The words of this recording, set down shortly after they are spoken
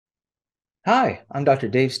Hi, I'm Dr.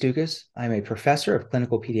 Dave Stukus. I'm a professor of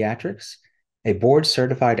clinical pediatrics, a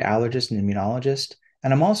board-certified allergist and immunologist,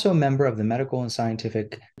 and I'm also a member of the Medical and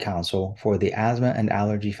Scientific Council for the Asthma and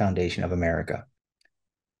Allergy Foundation of America.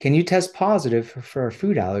 Can you test positive for a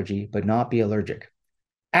food allergy but not be allergic?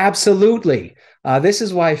 Absolutely. This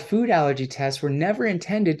is why food allergy tests were never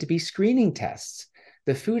intended to be screening tests.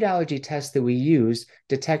 The food allergy tests that we use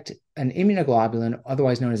detect an immunoglobulin,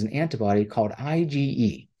 otherwise known as an antibody, called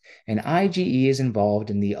IgE. And IgE is involved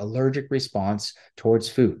in the allergic response towards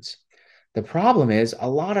foods. The problem is a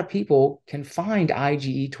lot of people can find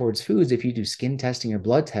IgE towards foods if you do skin testing or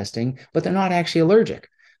blood testing, but they're not actually allergic.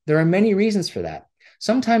 There are many reasons for that.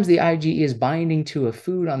 Sometimes the IgE is binding to a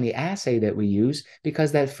food on the assay that we use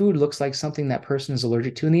because that food looks like something that person is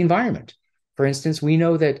allergic to in the environment. For instance, we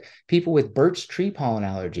know that people with birch tree pollen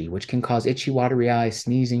allergy, which can cause itchy, watery eyes,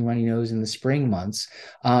 sneezing, runny nose in the spring months,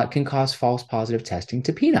 can cause false positive testing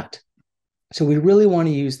to peanut. So we really want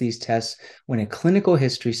to use these tests when a clinical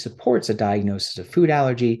history supports a diagnosis of food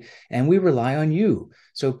allergy, and we rely on you.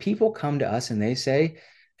 So people come to us and they say,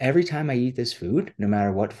 every time I eat this food, no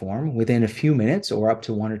matter what form, within a few minutes or up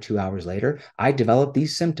to 1 or 2 hours later, I develop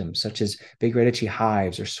these symptoms such as big red itchy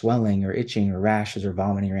hives or swelling or itching or rashes or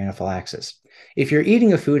vomiting or anaphylaxis. If you're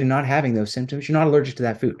eating a food and not having those symptoms, you're not allergic to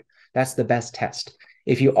that food. That's the best test.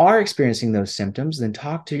 If you are experiencing those symptoms, then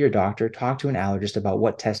talk to your doctor, talk to an allergist about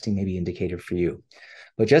what testing may be indicated for you.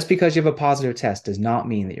 But just because you have a positive test does not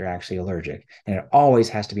mean that you're actually allergic, and it always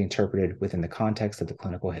has to be interpreted within the context of the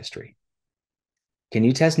clinical history. Can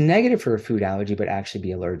you test negative for a food allergy but actually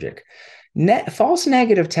be allergic? False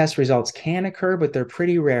negative test results can occur, but they're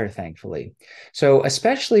pretty rare, thankfully. So,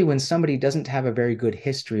 especially when somebody doesn't have a very good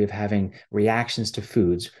history of having reactions to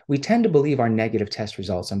foods, we tend to believe our negative test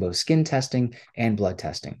results on both skin testing and blood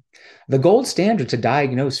testing. The gold standard to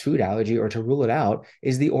diagnose food allergy or to rule it out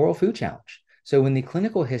is the oral food challenge. So when the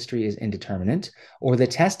clinical history is indeterminate, or the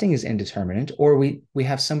testing is indeterminate, or we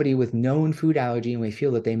have somebody with known food allergy and we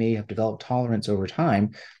feel that they may have developed tolerance over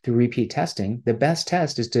time through repeat testing, the best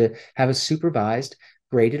test is to have a supervised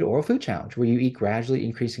graded oral food challenge where you eat gradually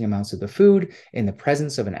increasing amounts of the food in the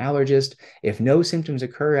presence of an allergist. If no symptoms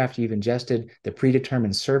occur after you've ingested the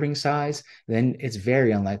predetermined serving size, then it's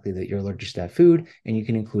very unlikely that you're allergic to that food and you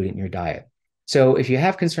can include it in your diet. So if you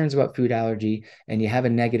have concerns about food allergy and you have a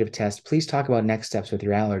negative test, please talk about next steps with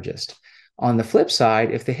your allergist. On the flip side,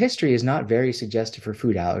 if the history is not very suggestive for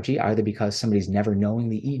food allergy, either because somebody's never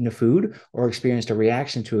knowingly eaten a food or experienced a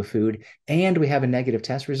reaction to a food, and we have a negative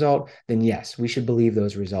test result, then yes, we should believe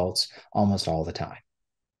those results almost all the time.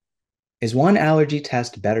 Is one allergy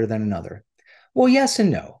test better than another? Well, yes and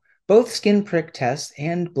no. Both skin prick tests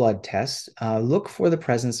and blood tests look for the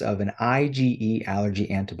presence of an IgE allergy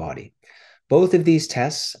antibody. Both of these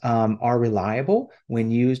tests are reliable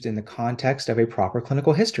when used in the context of a proper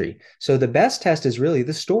clinical history. So the best test is really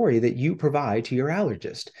the story that you provide to your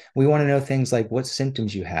allergist. We want to know things like what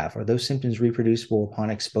symptoms you have. Are those symptoms reproducible upon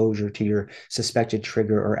exposure to your suspected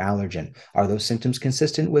trigger or allergen? Are those symptoms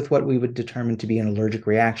consistent with what we would determine to be an allergic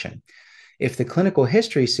reaction? If the clinical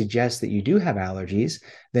history suggests that you do have allergies,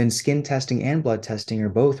 then skin testing and blood testing are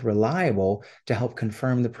both reliable to help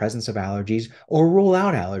confirm the presence of allergies or rule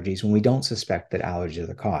out allergies when we don't suspect that allergies are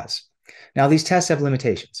the cause. Now, these tests have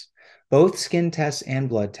limitations. Both skin tests and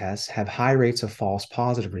blood tests have high rates of false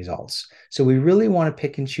positive results. So we really want to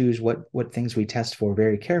pick and choose what things we test for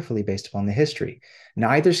very carefully based upon the history.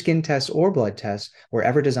 Neither skin tests or blood tests were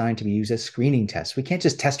ever designed to be used as screening tests. We can't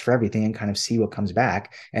just test for everything and kind of see what comes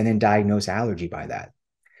back and then diagnose allergy by that.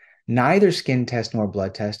 Neither skin test nor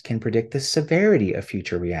blood test can predict the severity of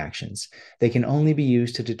future reactions. They can only be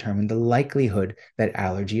used to determine the likelihood that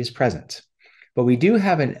allergy is present. But we do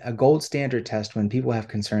have a gold standard test when people have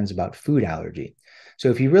concerns about food allergy. So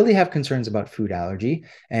if you really have concerns about food allergy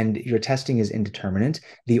and your testing is indeterminate,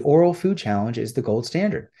 the oral food challenge is the gold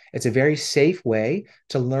standard. It's a very safe way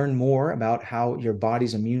to learn more about how your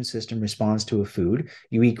body's immune system responds to a food.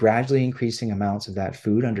 You eat gradually increasing amounts of that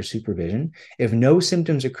food under supervision. If no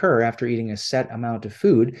symptoms occur after eating a set amount of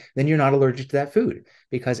food, then you're not allergic to that food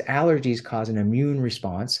because allergies cause an immune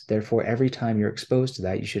response. Therefore, every time you're exposed to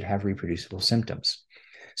that, you should have reproducible symptoms.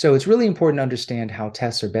 So it's really important to understand how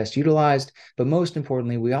tests are best utilized, but most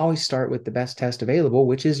importantly, we always start with the best test available,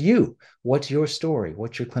 which is you. What's your story?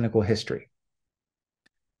 What's your clinical history?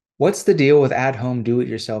 What's the deal with at-home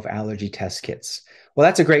do-it-yourself allergy test kits? Well,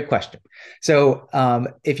 that's a great question. So,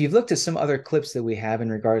 if you've looked at some other clips that we have in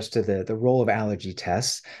regards to the role of allergy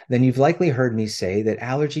tests, then you've likely heard me say that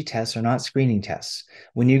allergy tests are not screening tests.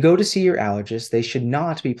 When you go to see your allergist, they should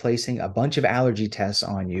not be placing a bunch of allergy tests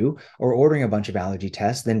on you or ordering a bunch of allergy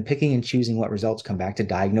tests, then picking and choosing what results come back to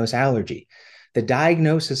diagnose allergy. The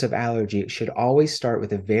diagnosis of allergy should always start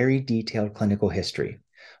with a very detailed clinical history.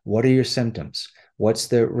 What are your symptoms? What's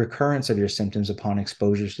the recurrence of your symptoms upon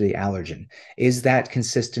exposure to the allergen? Is that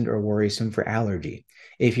consistent or worrisome for allergy?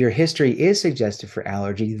 If your history is suggestive for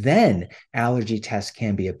allergy, then allergy tests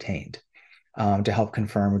can be obtained to help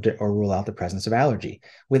confirm or rule out the presence of allergy.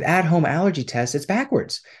 With at-home allergy tests, it's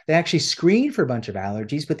backwards. They actually screen for a bunch of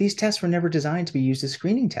allergies, but these tests were never designed to be used as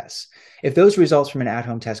screening tests. If those results from an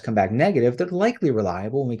at-home test come back negative, they're likely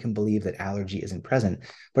reliable and we can believe that allergy isn't present.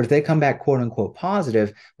 But if they come back quote unquote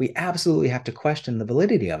positive, we absolutely have to question the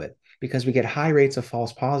validity of it because we get high rates of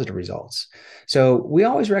false positive results. So we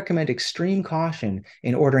always recommend extreme caution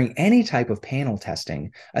in ordering any type of panel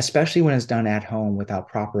testing, especially when it's done at home without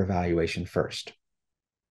proper evaluation first.